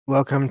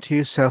Welcome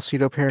to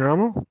Salcedo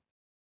Paranormal.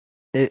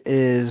 It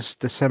is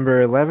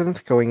December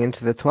 11th, going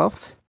into the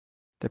 12th,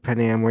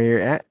 depending on where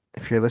you're at,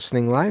 if you're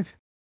listening live.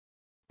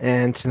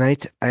 And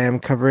tonight I am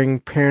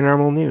covering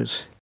paranormal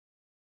news.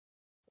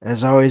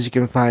 As always, you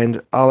can find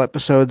all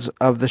episodes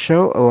of the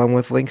show, along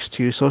with links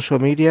to social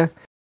media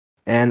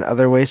and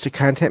other ways to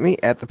contact me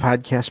at the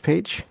podcast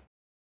page.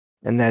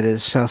 And that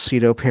is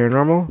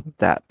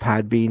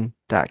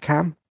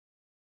salcedoparanormal.podbean.com.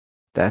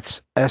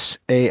 That's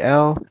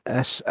SALSIDO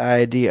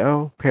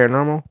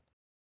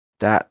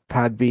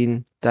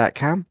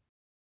paranormal.podbean.com.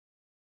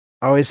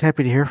 Always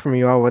happy to hear from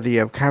you all, whether you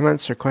have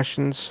comments or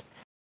questions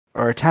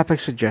or topic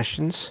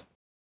suggestions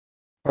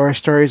or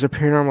stories of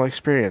paranormal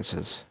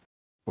experiences,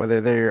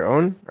 whether they're your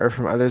own or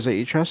from others that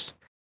you trust.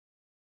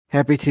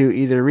 Happy to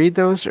either read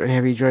those or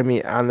have you join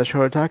me on the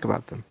show to talk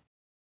about them.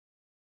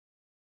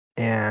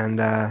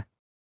 And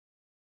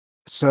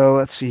so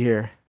let's see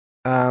here.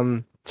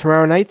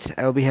 Tomorrow night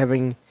I will be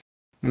having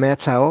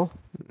Matt Sowell,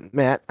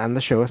 Matt, on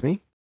the show with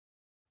me.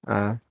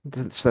 So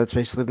that's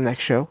basically the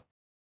next show.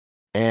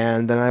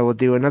 And then I will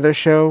do another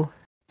show.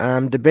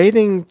 I'm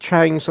debating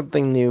trying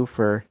something new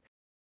for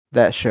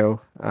that show.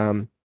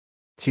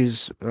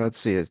 Let's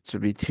see, it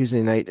should be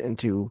Tuesday night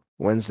into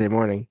Wednesday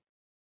morning.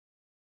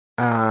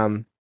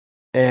 So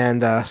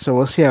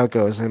we'll see how it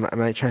goes. I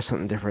might try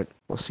something different.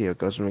 We'll see how it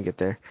goes when we get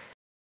there.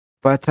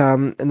 But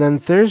and then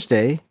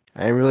Thursday,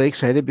 I'm really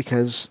excited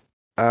because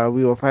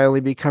we will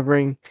finally be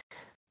covering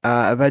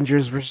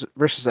Avengers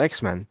versus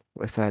X-Men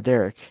with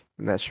Derek,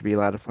 and that should be a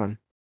lot of fun.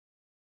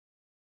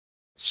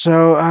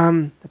 So,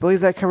 I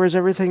believe that covers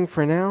everything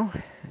for now,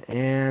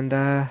 and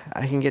I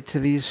can get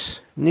to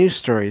these news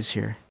stories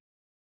here.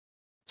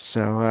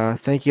 So,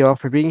 thank you all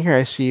for being here.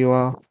 I see you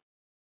all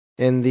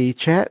in the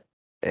chat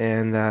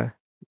and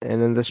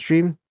in the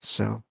stream.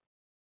 So,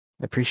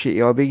 I appreciate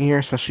you all being here,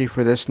 especially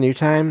for this new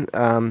time.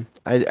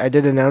 I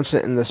did announce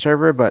it in the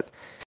server, but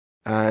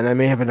and I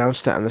may have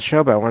announced it on the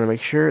show, but I want to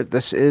make sure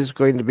this is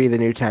going to be the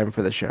new time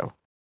for the show.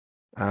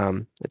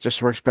 It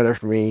just works better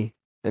for me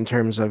in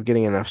terms of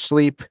getting enough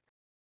sleep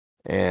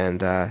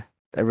and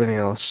everything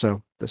else.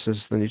 So this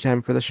is the new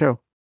time for the show.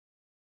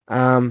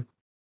 So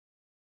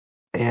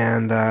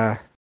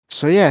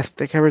yeah,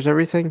 that covers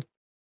everything.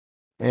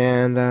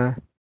 And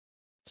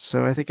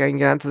so I think I can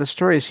get on to the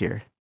stories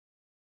here.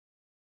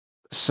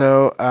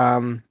 So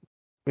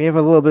we have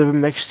a little bit of a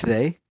mix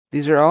today.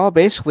 These are all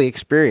basically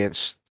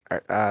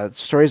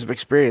stories of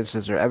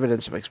experiences or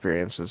evidence of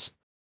experiences,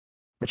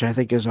 which I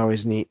think is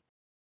always neat.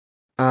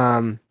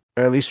 Or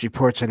at least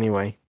reports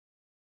anyway,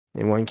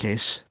 in one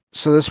case.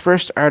 So this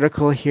first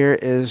article here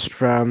is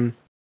from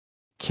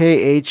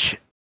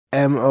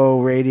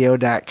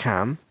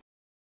khmoradio.com.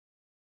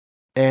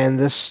 And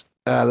this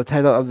the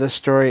title of this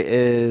story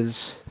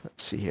is,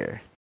 let's see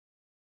here.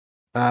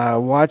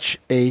 Watch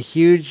a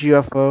huge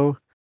UFO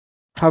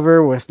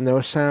hover with no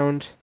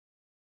sound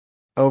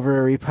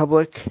over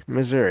Republic,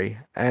 Missouri.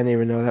 I didn't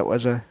even know that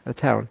was a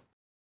town.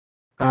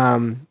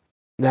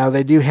 Now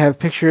they do have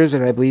pictures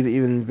and I believe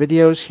even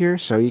videos here,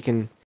 so you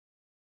can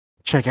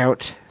check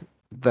out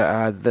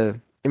the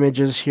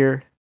images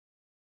here.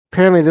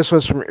 Apparently this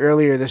was from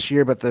earlier this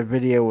year, but the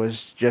video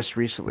was just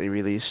recently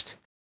released,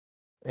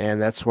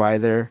 and that's why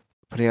they're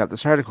putting out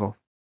this article.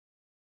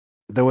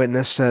 The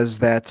witness says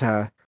that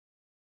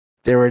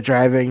they were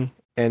driving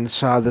and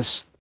saw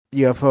this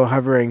UFO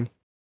hovering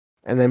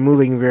and then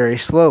moving very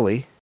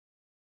slowly.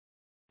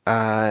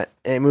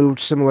 It moved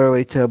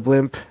similarly to a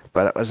blimp,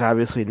 but it was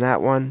obviously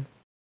not one.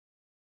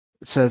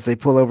 It says they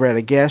pulled over at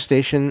a gas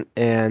station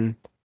and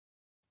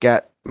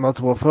got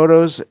multiple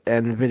photos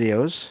and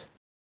videos.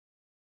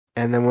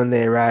 And then when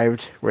they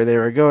arrived where they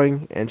were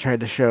going and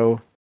tried to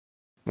show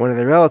one of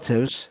their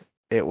relatives,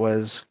 it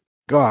was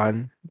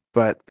gone,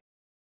 but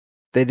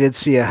they did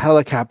see a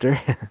helicopter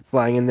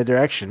flying in the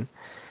direction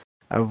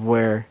of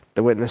where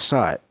the witness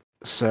saw it.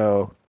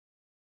 So,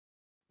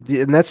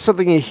 and that's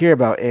something you hear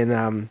about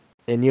in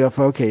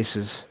UFO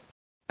cases.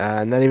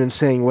 Not even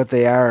saying what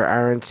they are or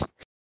aren't,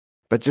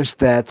 but just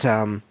that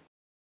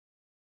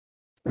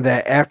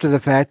that after the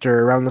fact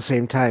or around the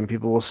same time,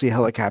 people will see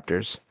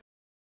helicopters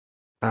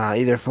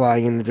either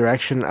flying in the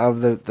direction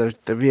of the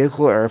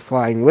vehicle or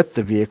flying with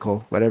the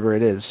vehicle, whatever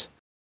it is.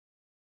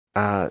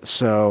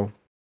 According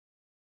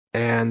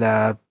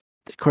to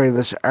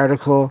this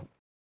article,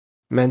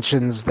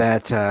 mentions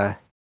that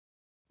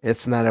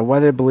it's not a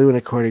weather balloon,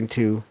 according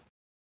to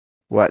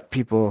what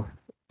people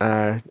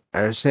are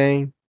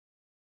saying.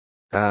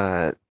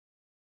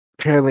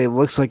 Apparently, it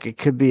looks like it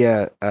could be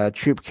a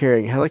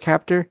troop-carrying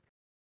helicopter,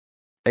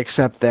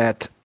 except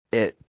that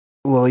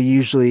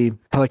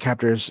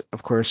helicopters,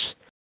 of course,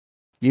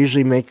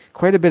 usually make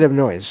quite a bit of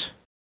noise.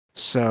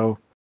 So,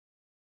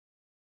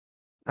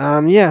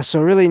 so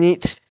really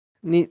neat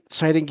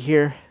sighting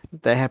here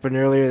that happened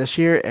earlier this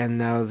year, and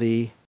now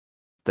the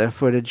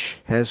footage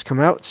has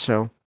come out.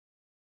 So,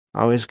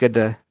 always good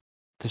to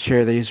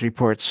share these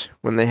reports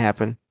when they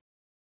happen,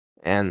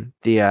 and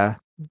the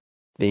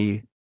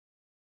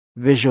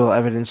visual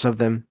evidence of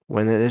them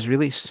when it is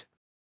released.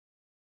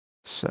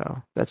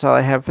 So that's all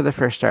I have for the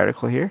first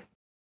article here.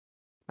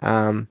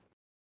 Um,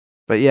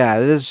 but yeah,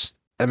 it is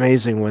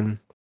amazing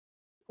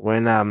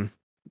when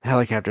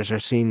helicopters are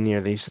seen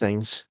near these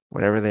things,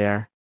 whatever they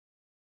are.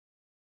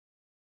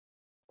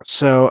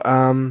 So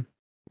I'll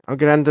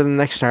get on to the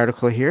next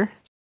article here.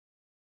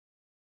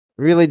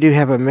 Really do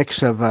have a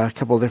mix of a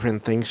couple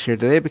different things here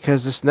today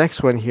because this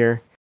next one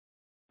here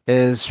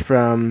is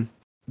from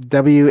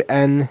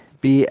WNBF.com.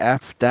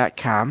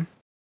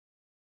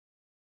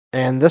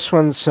 And this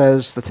one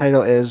says the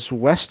title is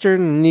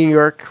Western New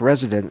York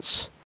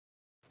Residents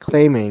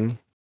Claiming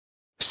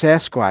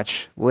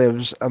Sasquatch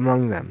Lives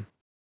Among Them.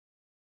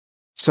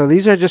 So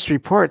these are just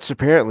reports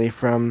apparently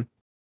from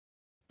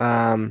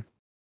um,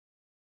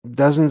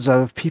 dozens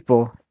of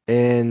people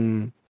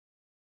in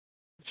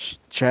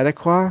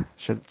Chautauqua.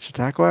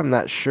 I'm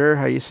not sure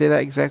how you say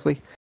that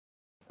exactly.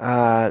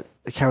 The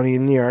county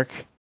in New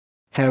York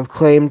have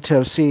claimed to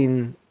have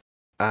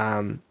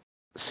um,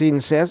 seen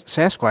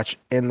Sasquatch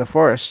in the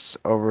forests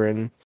over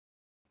in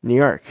New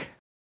York.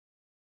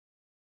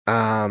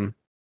 Apparently,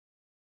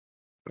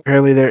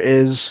 there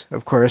is,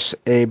 of course,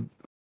 a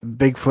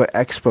Bigfoot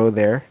Expo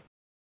there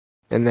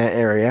in that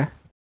area.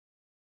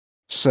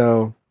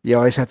 So you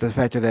always have to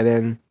factor that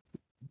in.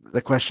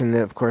 The question,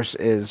 of course,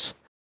 is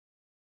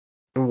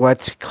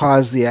what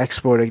caused the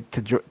expo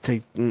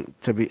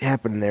to be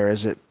happen there?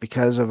 Is it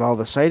because of all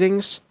the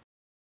sightings,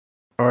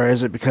 or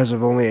is it because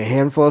of only a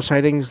handful of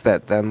sightings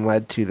that then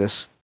led to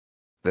this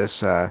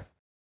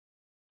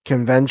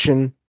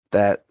convention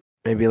that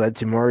maybe led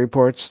to more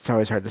reports? It's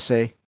always hard to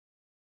say.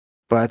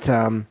 But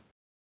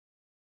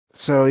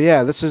so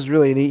yeah, this is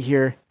really neat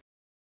here.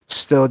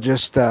 Still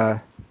just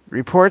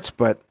reports,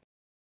 but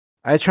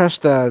I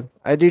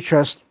do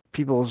trust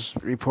people's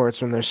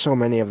reports when there's so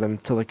many of them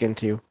to look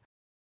into.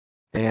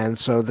 And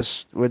so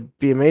this would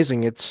be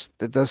amazing. It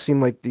does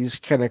seem like these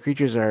kind of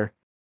creatures are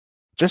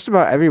just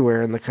about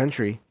everywhere in the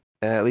country,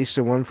 at least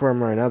in one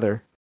form or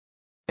another.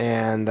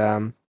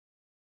 And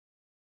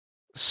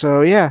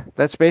so yeah,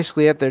 that's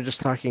basically it. They're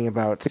just talking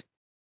about,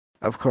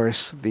 of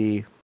course,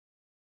 the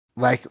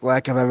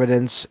lack of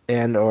evidence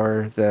and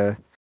or the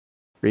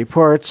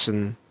reports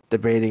and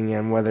debating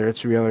on whether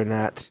it's real or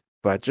not.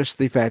 But just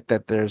the fact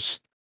that there's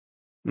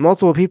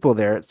multiple people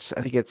there.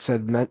 I think it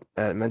said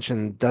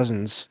mentioned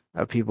dozens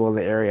of people in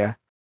the area.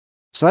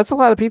 So that's a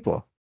lot of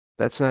people.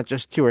 That's not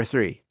just two or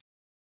three.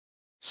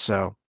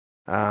 So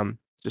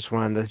just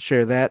wanted to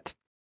share that.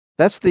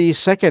 That's the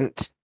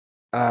second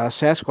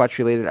Sasquatch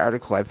related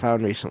article I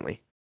found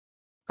recently.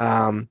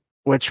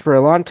 Which for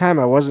a long time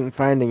I wasn't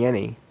finding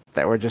any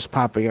that were just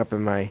popping up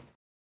in my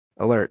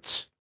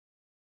alerts.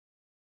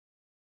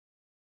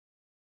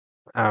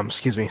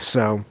 Excuse me.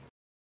 So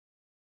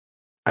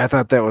I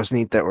thought that was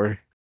neat that we're,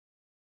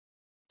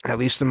 at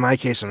least in my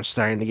case, I'm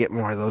starting to get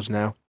more of those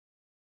now.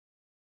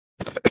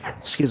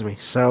 Excuse me.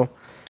 So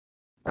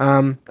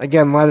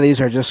again, a lot of these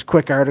are just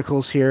quick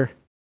articles here.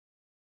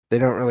 They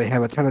don't really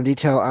have a ton of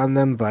detail on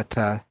them, but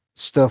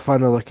still fun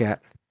to look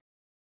at.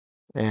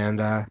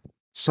 And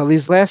so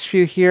these last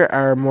few here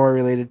are more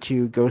related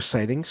to ghost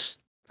sightings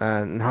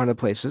and haunted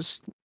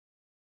places.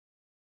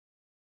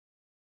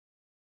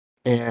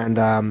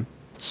 And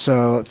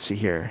so let's see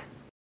here.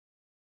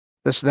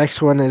 This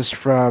next one is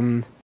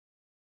from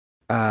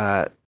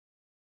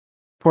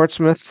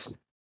Portsmouth.co.uk.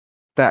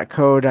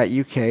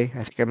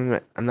 I think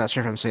I'm not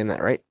sure if I'm saying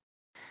that right.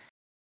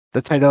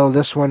 The title of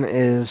this one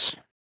is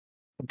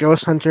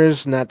Ghost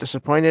Hunters Not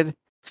Disappointed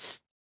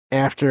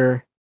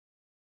After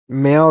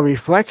Male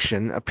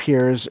Reflection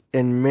Appears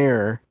in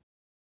Mirror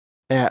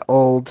at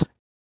Old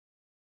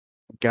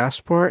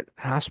Gosport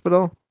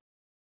Hospital.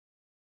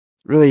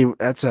 Really,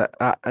 that's a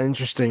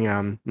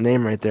interesting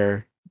name right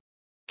there,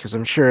 because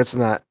I'm sure it's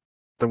not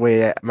the way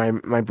that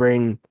my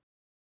brain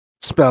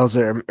spells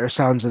it or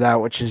sounds it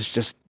out, which is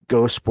just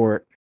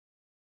Gosport.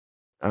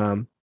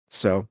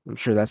 So I'm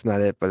sure that's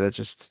not it, but it's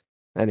just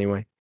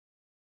anyway.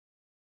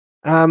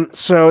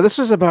 So this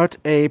is about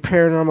a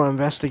paranormal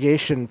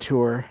investigation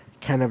tour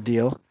kind of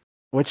deal,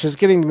 which is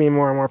getting to be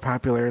more and more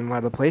popular in a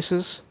lot of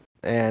places,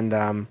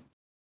 and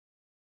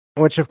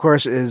which of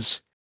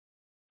course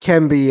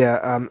can be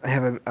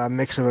have a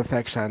mix of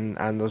effects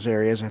on those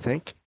areas, I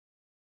think.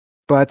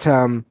 But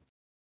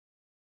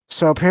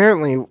so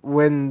apparently,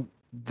 when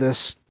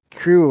this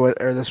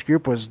this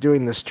group was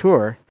doing this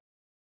tour,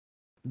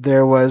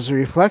 there was a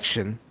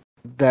reflection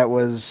that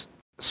was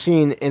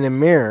seen in a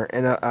mirror,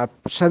 and a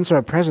sense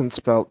of presence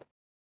felt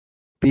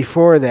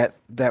before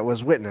that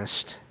was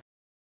witnessed.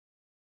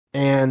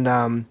 And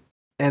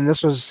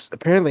this was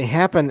apparently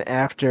happened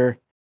after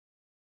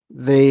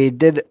they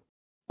did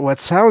what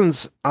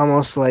sounds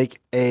almost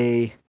like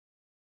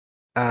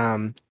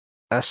um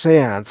a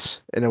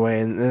seance in a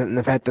way, and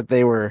the fact that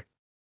they were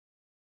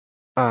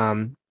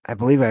I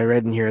believe I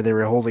read in here they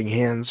were holding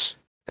hands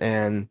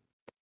and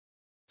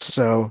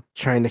so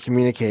trying to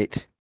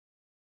communicate.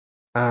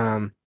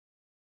 um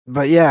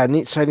but yeah,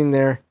 neat sighting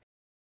there.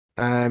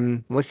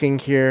 I'm looking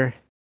here.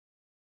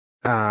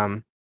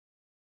 um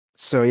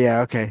so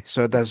yeah, okay,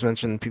 so it does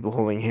mention people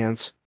holding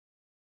hands,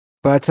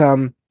 but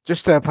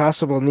just a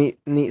possible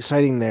neat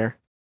sighting there.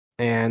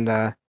 And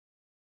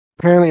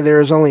Apparently, there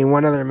is only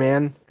one other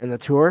man in the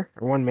tour,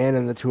 or one man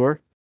in the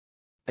tour,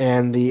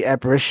 and the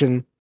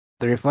apparition,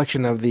 the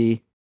reflection of the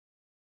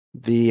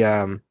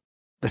um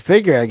the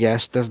figure, I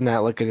guess, does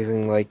not look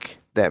anything like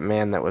that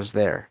man that was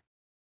there.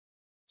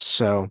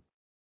 So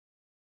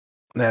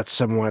that's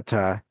somewhat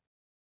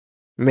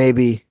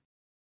maybe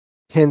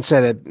hints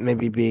at it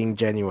maybe being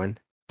genuine,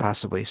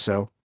 possibly.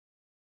 So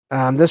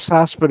this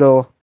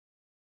hospital,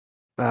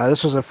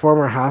 this was a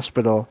former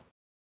hospital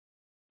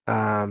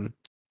um,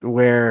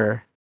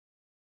 where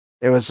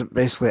it was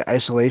basically an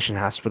isolation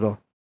hospital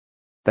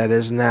that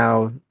is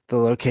now the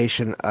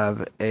location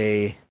of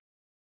a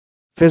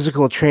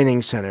physical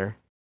training center.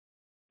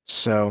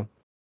 So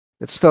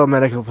it's still a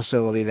medical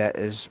facility that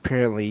is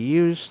apparently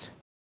used.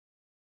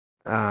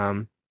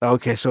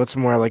 Okay, so it's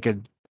more like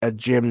a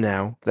gym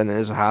now than it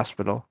is a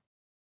hospital.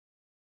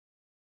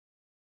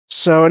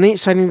 So a neat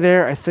sighting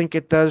there. I think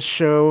it does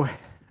show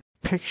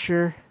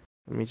picture.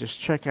 Let me just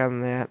check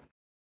on that.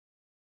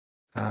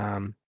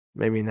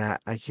 Maybe not.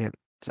 I can't.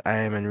 I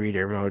am in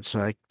reader mode, so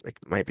I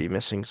might be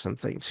missing some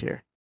things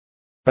here.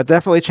 But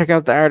definitely check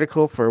out the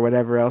article for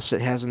whatever else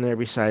it has in there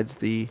besides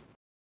the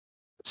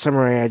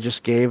summary I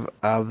just gave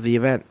of the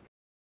event.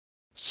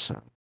 So,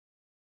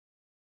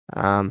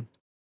 um,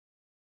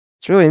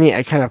 it's really neat.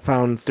 I kind of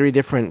found 3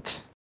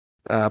 different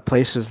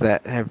places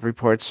that have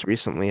reports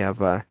recently of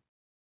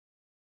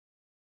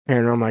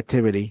paranormal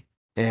activity,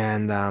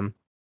 and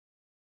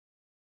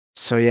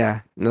so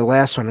yeah, and the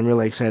last one I'm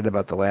really excited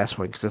about the last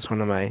one because it's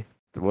one of the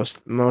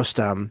most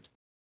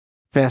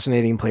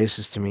fascinating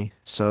places to me.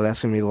 So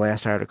that's gonna be the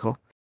last article.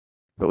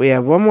 But we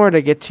have one more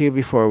to get to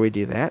before we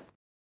do that,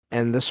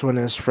 and this one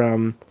is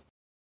from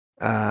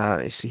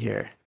let me see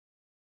here,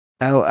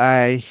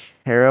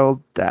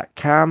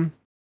 liherald.com.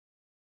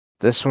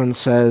 This one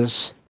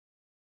says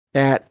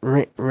at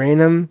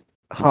Raynham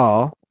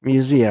Hall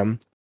Museum,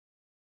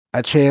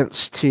 a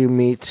chance to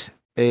meet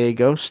a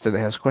ghost, and it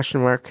has question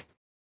mark.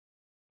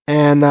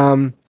 And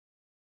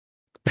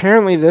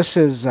apparently this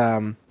is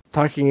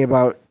talking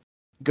about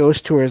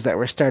ghost tours that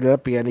were started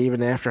up again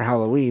even after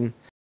Halloween,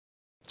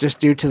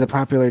 just due to the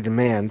popular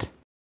demand.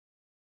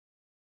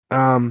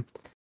 And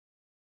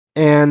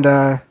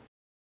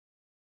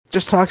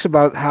just talks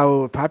about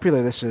how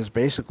popular this is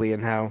basically,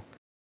 and how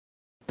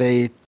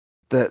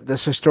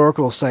this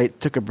historical site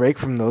took a break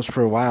from those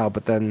for a while,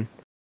 but then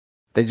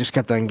they just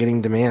kept on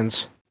getting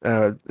demands,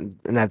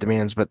 not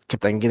demands, but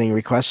kept on getting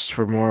requests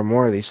for more and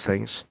more of these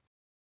things.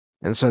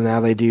 And so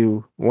now they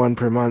do one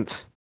per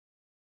month.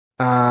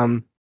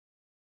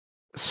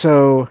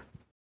 So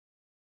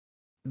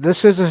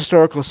this is a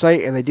historical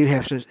site, and they do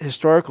have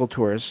historical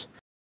tours,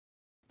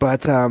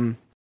 but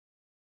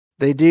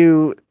they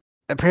do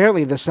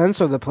apparently the sense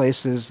of the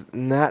place is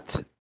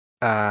not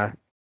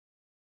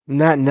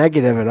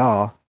negative at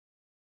all.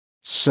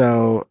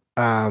 So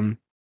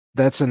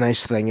that's a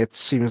nice thing. It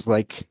seems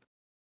like,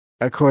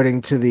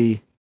 according to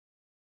the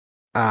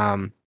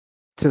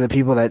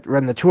people that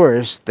run the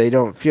tours, they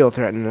don't feel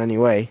threatened in any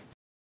way.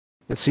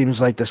 It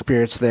seems like the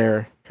spirits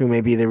there, who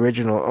may be the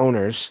original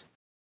owners,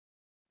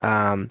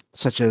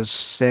 such as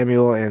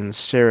Samuel and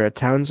Sarah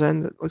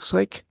Townsend, it looks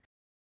like.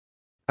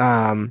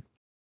 Apparently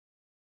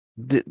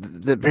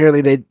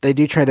they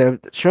do try to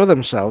show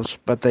themselves,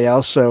 but they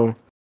also,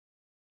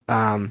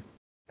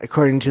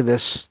 according to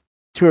this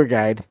tour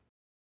guide,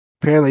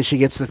 apparently she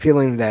gets the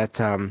feeling that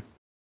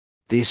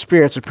these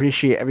spirits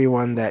appreciate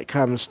everyone that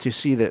comes to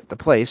see the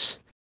place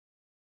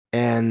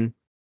and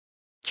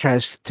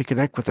tries to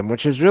connect with them,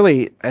 which is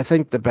really, I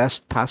think, the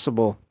best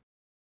possible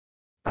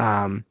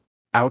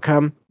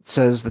outcome. It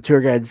says the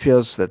tour guide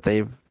feels that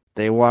they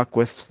walk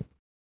with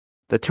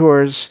the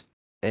tours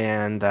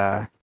and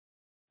try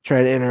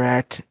to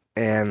interact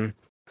and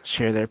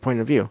share their point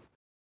of view.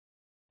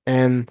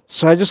 And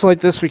so I just like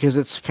this because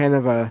it's kind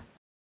of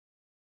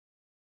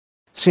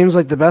seems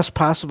like the best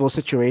possible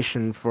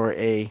situation for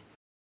a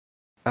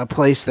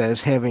place that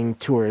is having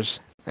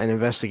tours and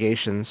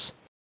investigations,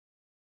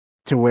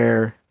 to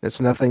where it's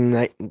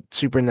nothing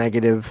super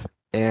negative,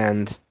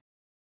 and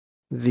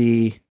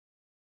the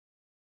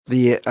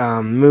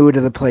mood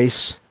of the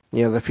place,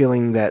 the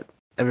feeling that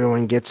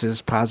everyone gets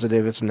is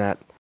positive. It's not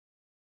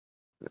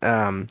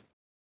a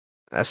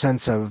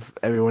sense of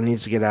everyone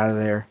needs to get out of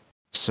there.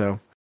 So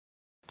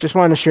just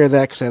wanted to share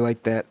that because I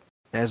like that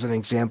as an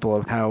example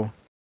of how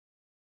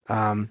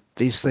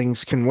these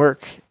things can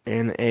work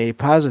in a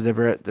positive,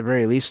 or at the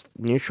very least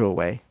neutral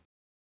way.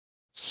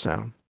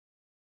 So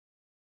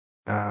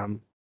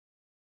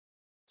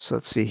so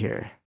let's see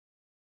here.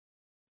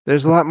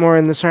 There's a lot more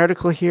in this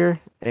article here,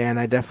 and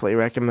I definitely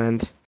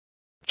recommend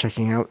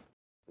checking it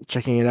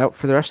out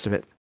for the rest of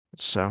it.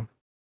 So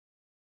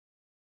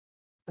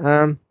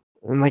and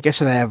like I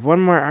said, I have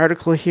one more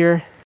article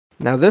here.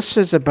 Now this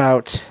is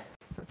about,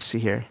 let's see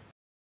here.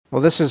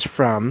 Well, this is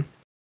from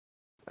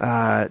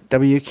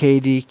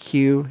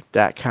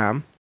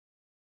WKDQ.com.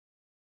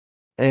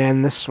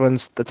 And this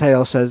one's, the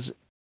title says,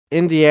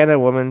 Indiana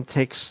woman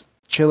takes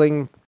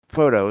chilling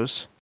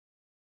photos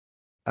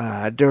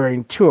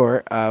during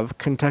tour of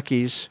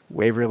Kentucky's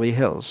Waverly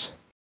Hills.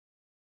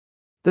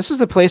 This is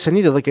the place I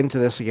need to look into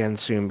this again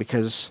soon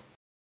because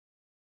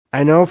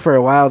I know for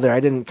a while there I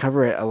didn't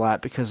cover it a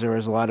lot because there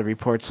was a lot of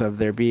reports of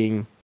there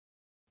being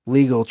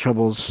legal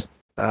troubles,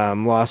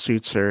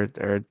 lawsuits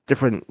or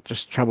different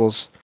just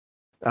troubles,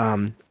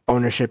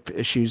 ownership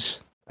issues.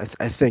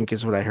 I think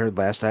is what I heard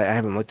last. I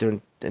haven't looked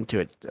into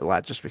it a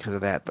lot just because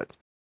of that, but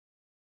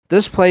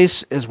this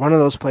place is one of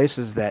those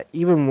places that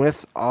even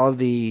with all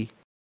the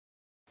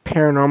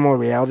paranormal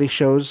reality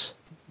shows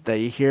that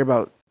you hear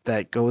about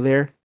that go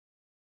there,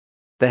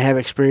 that have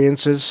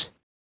experiences,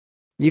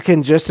 you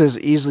can just as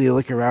easily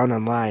look around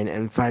online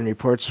and find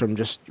reports from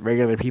just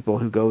regular people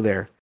who go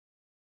there.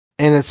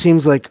 And it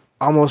seems like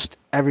almost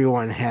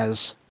everyone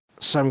has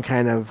some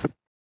kind of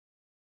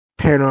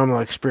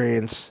paranormal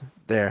experience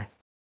there.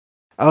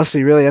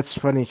 Honestly, really, that's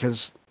funny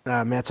because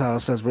Matt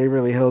Tyler says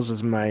Waverly Hills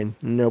is my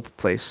nope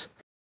place.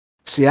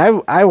 See,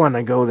 I want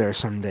to go there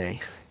someday.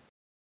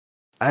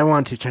 I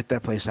want to check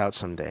that place out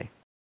someday.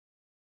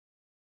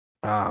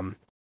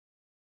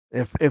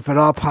 If at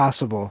all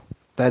possible,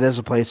 that is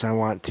a place I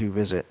want to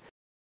visit.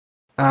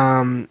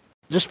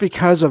 Just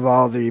because of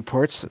all the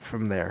reports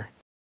from there.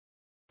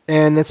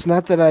 And it's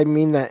not that I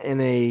mean that in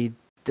a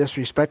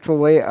disrespectful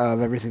way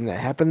of everything that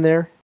happened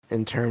there,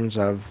 in terms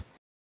of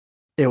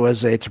it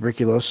was a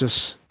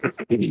tuberculosis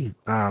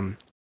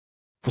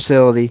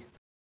facility,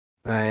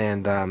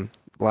 and a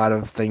lot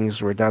of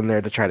things were done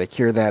there to try to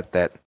cure that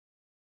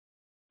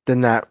did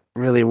not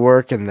really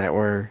work, and that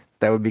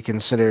would be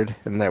considered,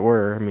 and that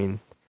were, I mean,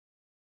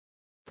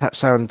 that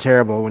sound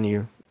terrible when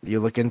you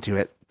look into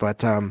it, but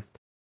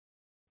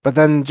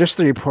then just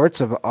the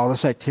reports of all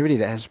this activity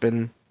that has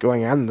been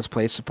going on in this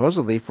place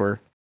supposedly for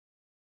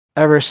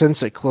ever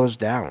since it closed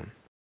down.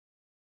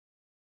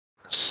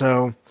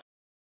 So,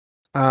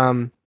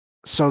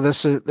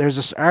 there's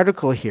this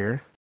article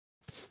here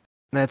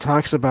that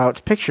talks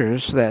about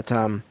pictures that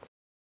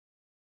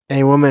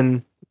a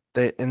woman,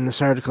 in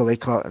this article they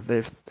call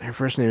her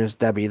first name is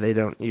Debbie. They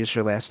don't use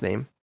her last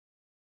name,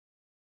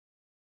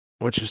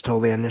 which is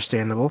totally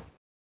understandable.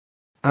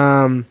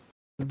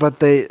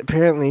 But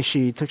apparently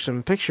she took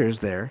some pictures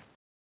there,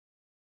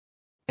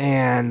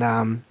 and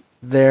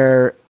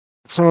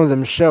some of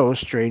them show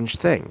strange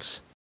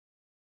things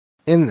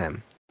in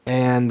them,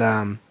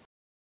 and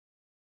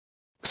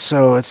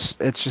so it's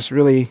just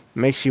really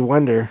makes you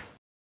wonder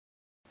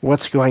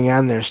what's going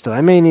on there still.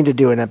 I may need to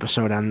do an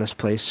episode on this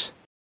place,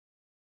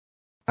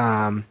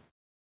 to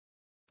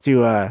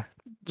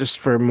just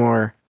for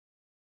more,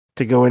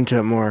 to go into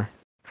it more.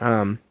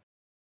 I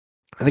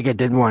think I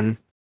did one,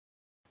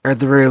 or at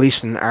the very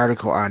least an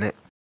article on it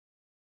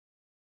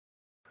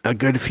a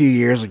good few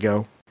years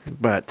ago,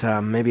 but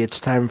maybe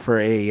it's time for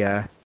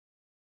a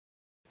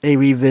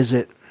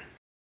revisit.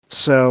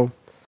 So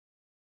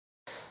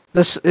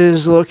this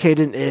is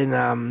located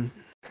in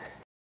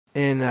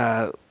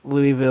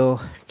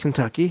Louisville,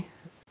 Kentucky,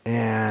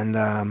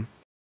 and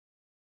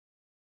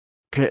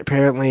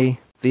apparently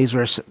these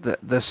were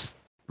this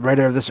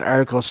writer of this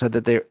article said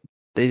that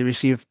they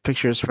received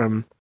pictures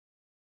from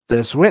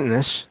this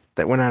witness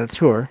that went on a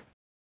tour,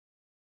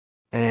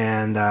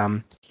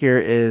 and here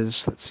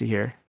is, let's see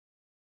here.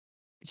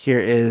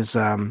 Here is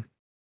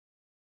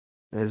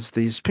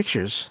these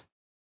pictures.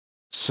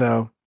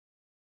 So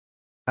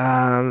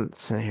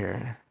let's see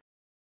here.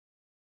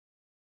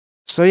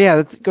 So yeah,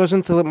 that goes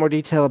into a little more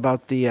detail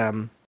about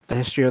the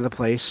history of the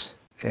place,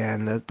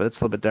 and but it's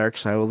a little bit dark,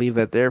 so I will leave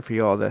that there for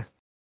you all to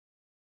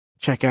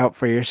check out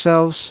for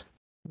yourselves.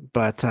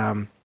 But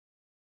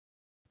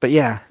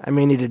yeah, I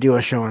may need to do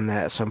a show on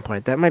that at some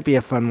point. That might be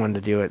a fun one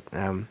to do it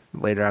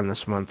later on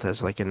this month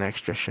as like an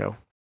extra show,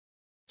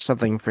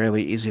 something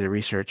fairly easy to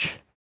research.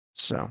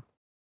 So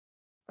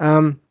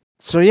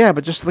yeah,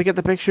 but just look at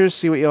the pictures,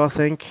 see what you all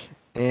think,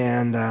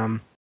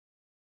 and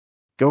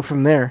go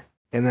from there.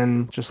 And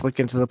then just look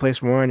into the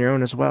place more on your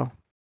own as well.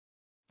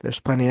 There's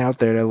plenty out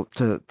there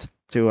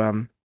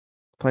to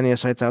plenty of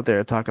sites out there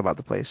to talk about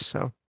the place.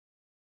 So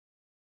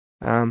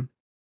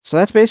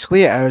that's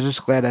basically it. I was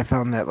just glad I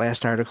found that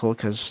last article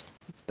because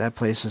that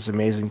place is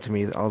amazing to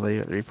me. All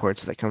the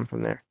reports that come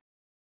from there.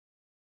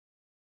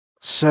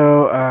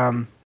 So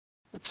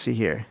let's see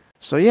here.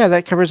 So yeah,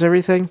 that covers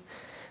everything.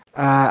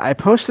 I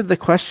posted the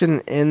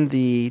question in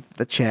the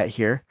chat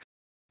here,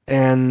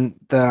 and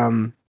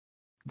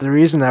the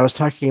reason I was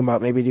talking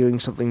about maybe doing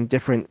something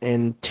different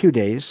in 2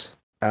 days,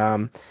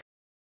 I'm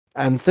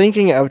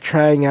thinking of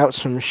trying out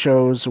some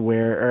shows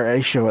or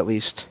a show at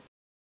least,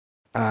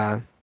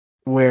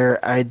 where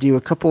I do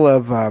a couple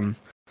of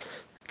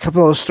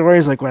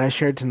stories like what I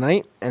shared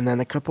tonight, and then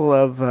a couple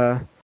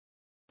of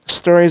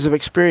stories of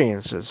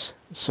experiences.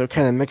 So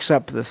kind of mix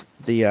up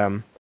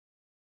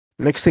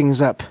mix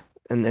things up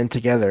and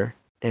together,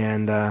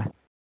 and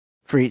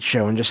for each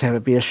show, and just have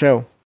it be a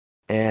show,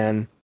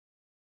 and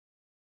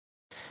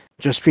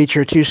just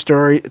feature two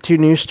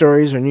news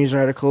stories or news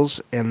articles,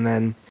 and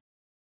then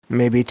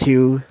maybe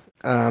two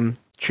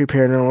true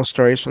paranormal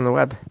stories from the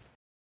web.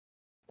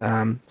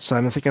 So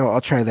I'm thinking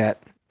I'll try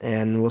that,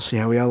 and we'll see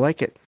how we all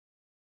like it.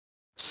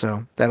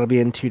 So that'll be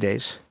in 2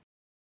 days.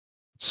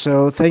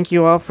 So thank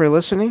you all for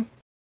listening,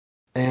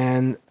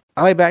 And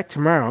I'll be back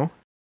tomorrow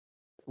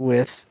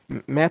with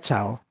Matt's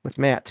Howl, with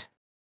Matt,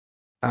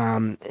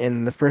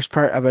 in the first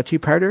part of a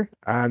two-parter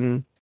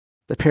on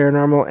the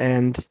paranormal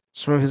and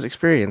some of his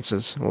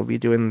experiences. We'll be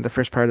doing the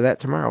first part of that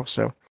tomorrow.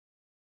 So,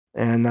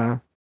 and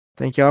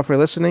thank you all for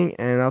listening,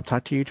 and I'll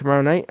talk to you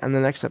tomorrow night on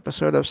the next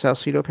episode of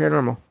Salcedo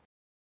Paranormal.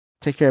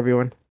 Take care,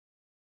 everyone.